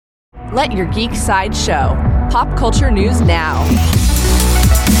Let your geek side show. Pop culture news now.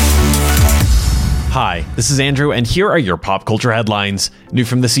 Hi, this is Andrew, and here are your pop culture headlines. New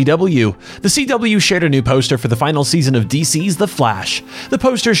from the CW. The CW shared a new poster for the final season of DC's The Flash. The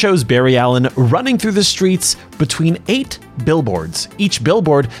poster shows Barry Allen running through the streets between 8 billboards. Each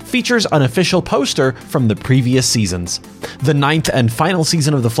billboard features an official poster from the previous seasons. The 9th and final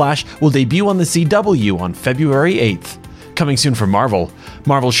season of The Flash will debut on the CW on February 8th. Coming soon from Marvel.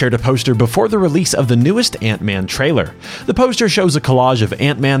 Marvel shared a poster before the release of the newest Ant-Man trailer. The poster shows a collage of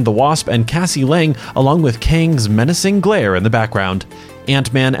Ant-Man, the Wasp, and Cassie Lang, along with Kang's menacing glare in the background.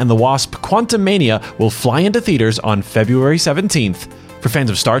 Ant-Man and the Wasp: Quantumania will fly into theaters on February 17th. For fans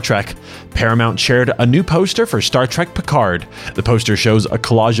of Star Trek, Paramount shared a new poster for Star Trek Picard. The poster shows a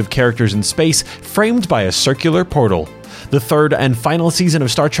collage of characters in space framed by a circular portal. The third and final season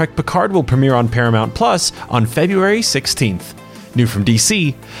of Star Trek Picard will premiere on Paramount Plus on February 16th. New from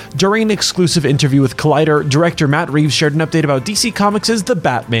DC. During an exclusive interview with Collider, director Matt Reeves shared an update about DC Comics' The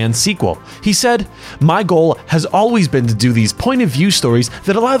Batman sequel. He said, "My goal has always been to do these point-of-view stories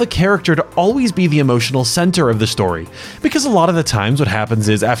that allow the character to always be the emotional center of the story. Because a lot of the times what happens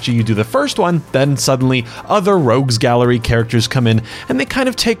is after you do the first one, then suddenly other rogues gallery characters come in and they kind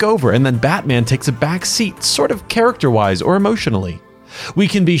of take over, and then Batman takes a back seat, sort of character-wise or emotionally. We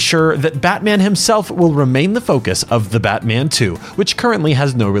can be sure that Batman himself will remain the focus of The Batman 2, which currently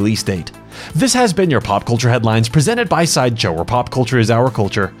has no release date." This has been your Pop Culture Headlines presented by Sideshow, where pop culture is our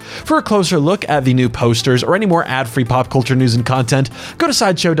culture. For a closer look at the new posters or any more ad-free pop culture news and content, go to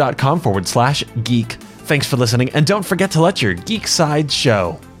sideshow.com/geek. Thanks for listening, and don't forget to let your geek side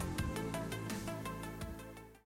show.